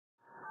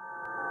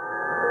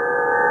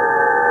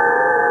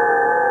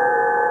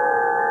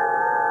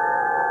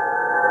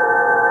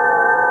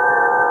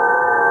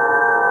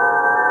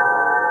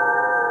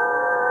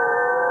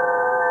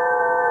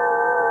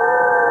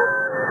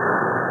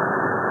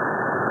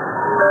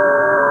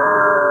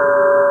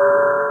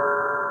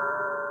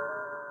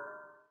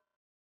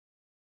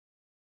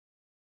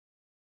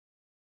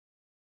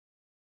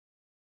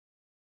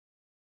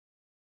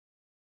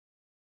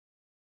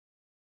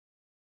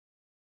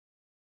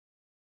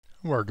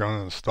We're going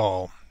to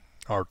install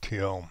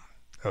RTL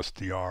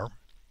SDR.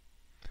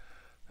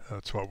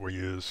 That's what we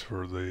use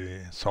for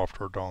the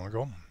software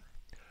dongle.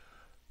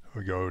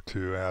 We go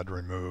to Add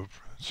Remove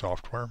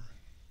Software,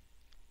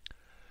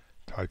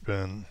 type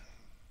in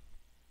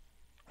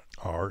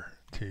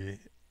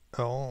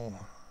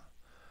RTL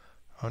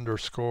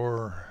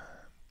underscore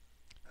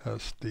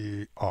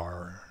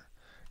SDR,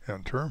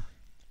 enter.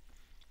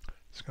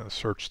 It's going to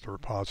search the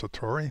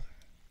repository.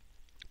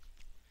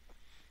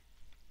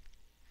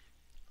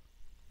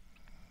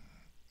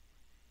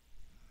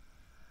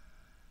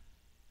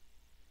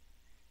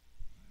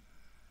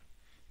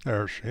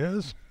 There she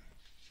is.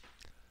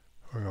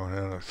 We're going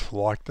to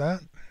select that.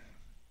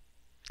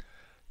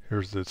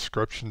 Here's the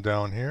description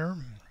down here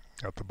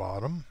at the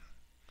bottom.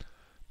 It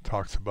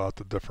talks about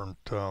the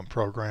different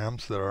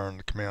programs that are in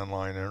the command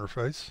line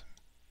interface.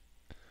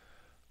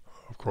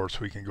 Of course,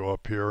 we can go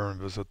up here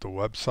and visit the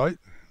website.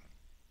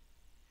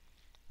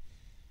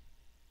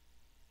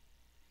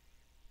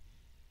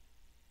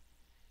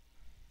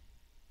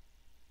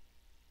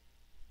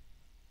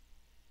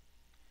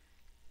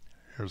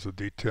 Here's a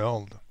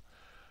detailed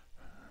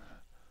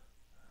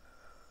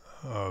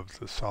of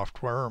the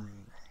software,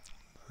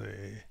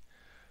 the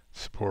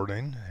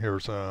supporting.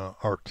 Here's a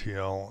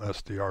RTL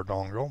SDR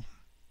dongle.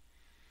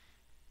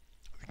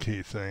 The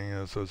key thing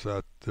is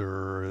that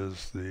there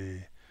is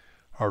the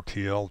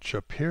RTL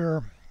chip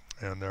here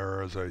and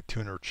there is a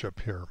tuner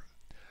chip here.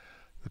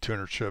 The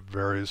tuner chip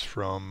varies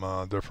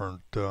from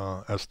different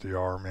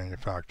SDR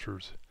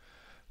manufacturers,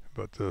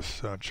 but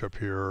this chip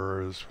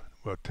here is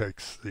what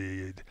takes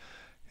the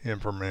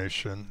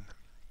information,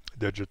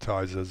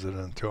 digitizes it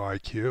into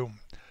IQ,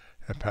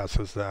 and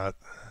passes that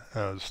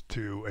as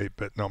 2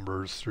 8-bit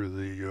numbers through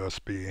the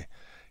USB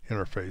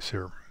interface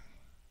here.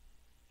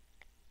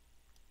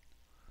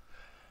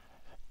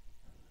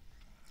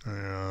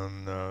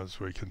 And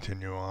as we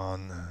continue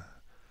on,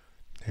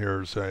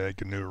 here's a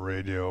GNU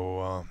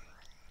radio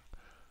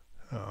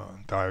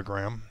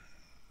diagram.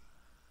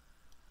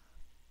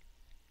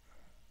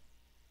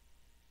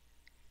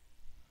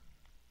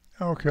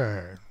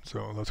 Okay,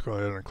 so let's go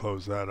ahead and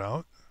close that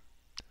out.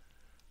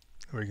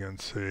 We can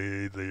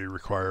see the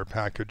required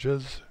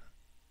packages.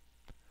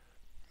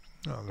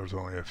 There's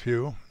only a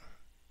few.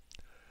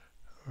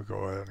 We'll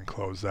go ahead and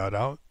close that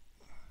out.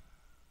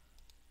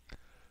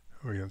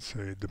 We can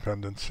see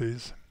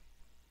dependencies.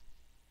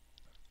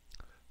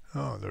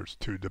 There's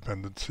 2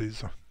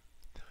 dependencies.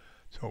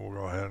 So we'll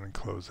go ahead and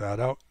close that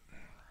out.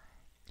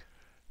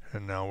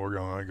 And now we're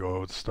going to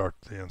go start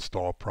the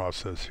install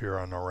process here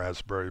on the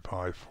Raspberry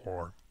Pi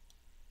 4.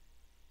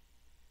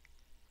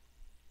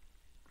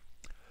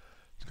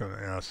 It's going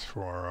to ask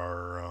for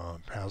our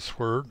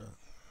password.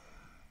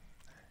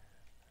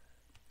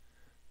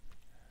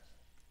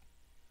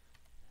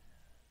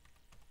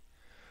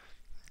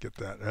 Get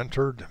that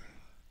entered.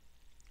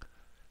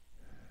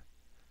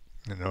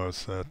 You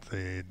notice that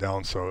the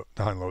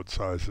download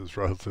size is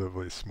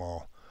relatively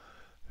small,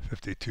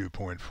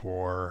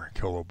 52.4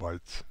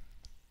 kilobytes.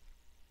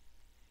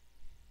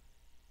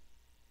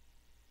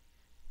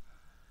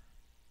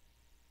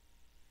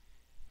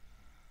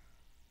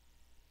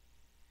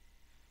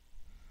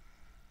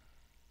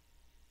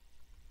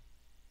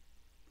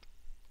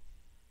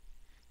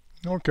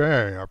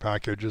 Okay, our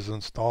package is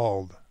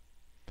installed.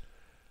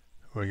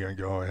 We're going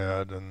to go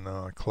ahead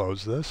and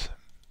close this.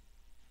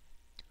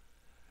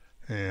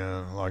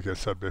 And like I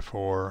said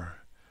before,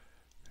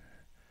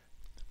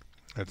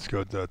 it's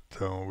good that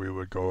we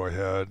would go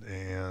ahead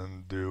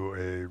and do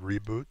a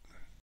reboot.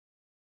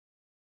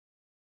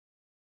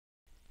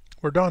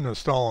 We're done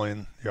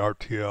installing the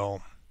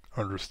RTL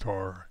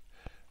underscore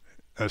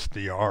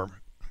SDR.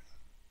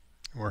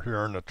 We're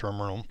here in the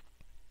terminal.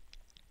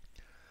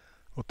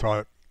 We'll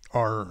type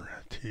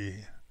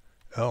RTL,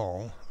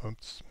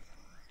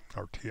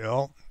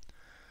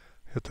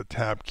 hit the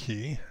tab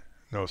key.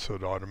 Notice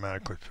it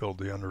automatically filled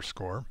the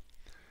underscore.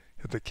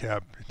 Hit the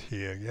tab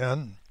key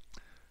again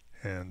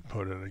and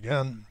put it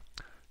again.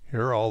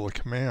 Here are all the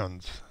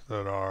commands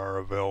that are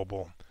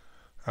available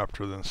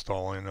after the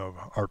installing of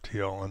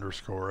RTL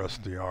underscore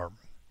SDR.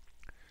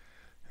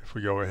 If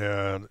we go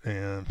ahead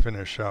and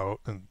finish out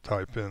and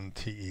type in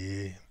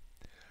TE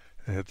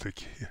and hit the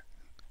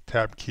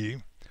tab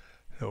key,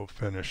 it'll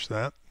finish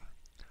that.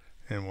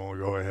 And we'll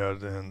go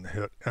ahead and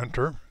hit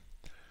enter,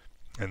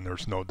 and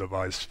there's no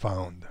device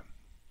found.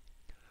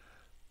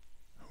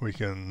 We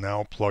can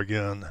now plug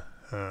in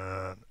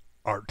RTL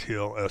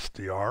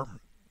SDR.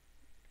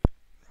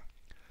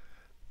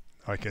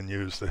 I can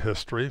use the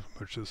history,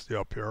 which is the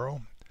up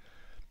arrow.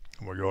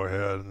 We'll go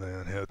ahead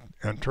and hit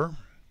enter.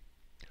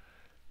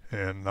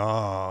 And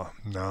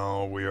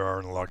now we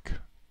are in luck.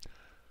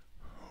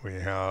 We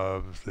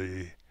have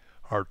the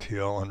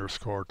RTL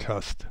underscore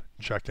test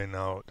checking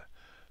out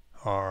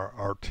our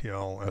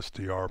RTL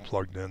SDR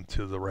plugged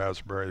into the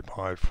Raspberry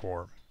Pi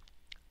 4.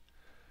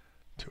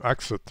 To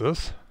exit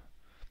this,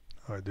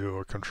 I do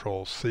a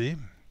Control-C.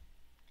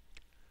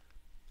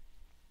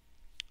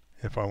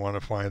 If I want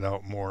to find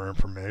out more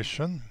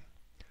information,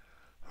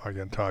 I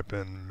can type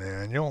in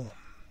manual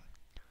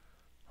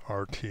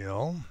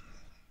RTL,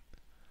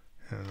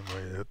 and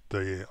we hit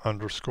the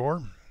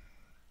underscore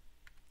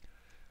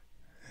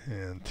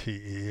and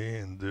TE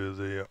and do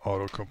the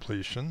auto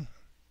completion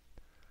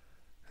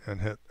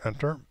and hit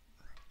enter.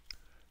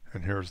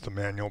 And here's the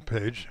manual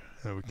page,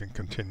 and we can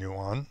continue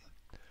on.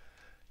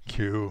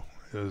 Q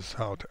is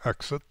how to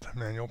exit the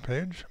manual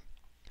page.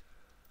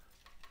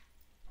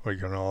 We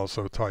can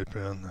also type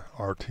in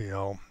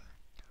RTL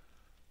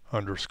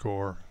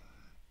underscore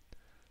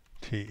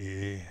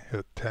TE,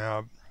 hit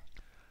tab,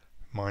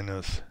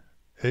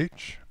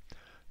 -H.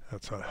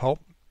 That's a help.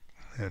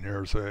 And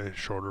here's a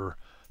shorter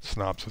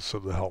synopsis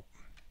of the help.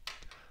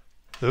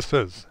 This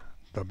is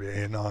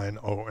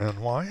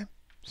WA9ONY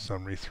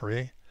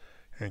 73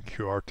 and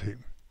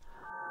QRT.